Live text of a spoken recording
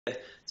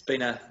It's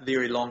been a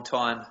very long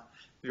time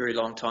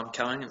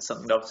coming. It's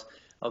something that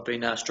I've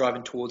been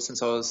striving towards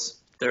since I was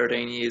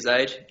 13 years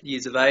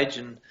of age,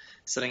 and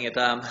sitting at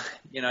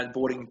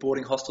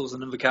boarding hostels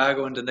in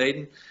Invercargill and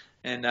Dunedin,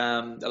 and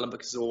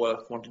Olympics is all I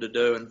wanted to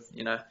do, and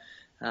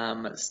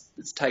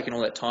it's taken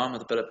all that time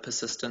with a bit of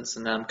persistence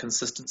and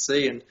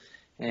consistency,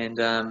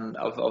 and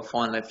I've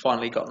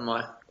finally gotten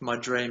my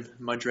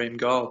dream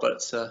goal,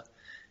 but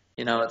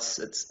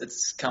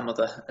it's come with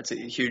a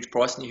huge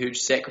price and a huge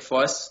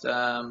sacrifice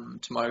to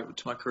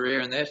my career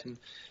and that,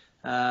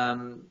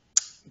 and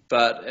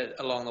but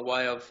along the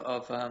way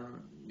I've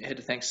had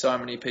to thank so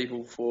many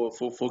people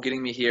for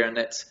getting me here, and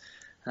that's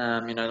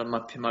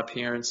my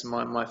parents and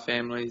my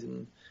families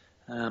and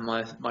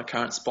my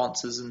current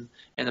sponsors and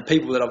the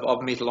people that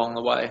I've met along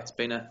the way. It's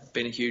been a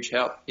huge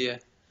help. Yeah.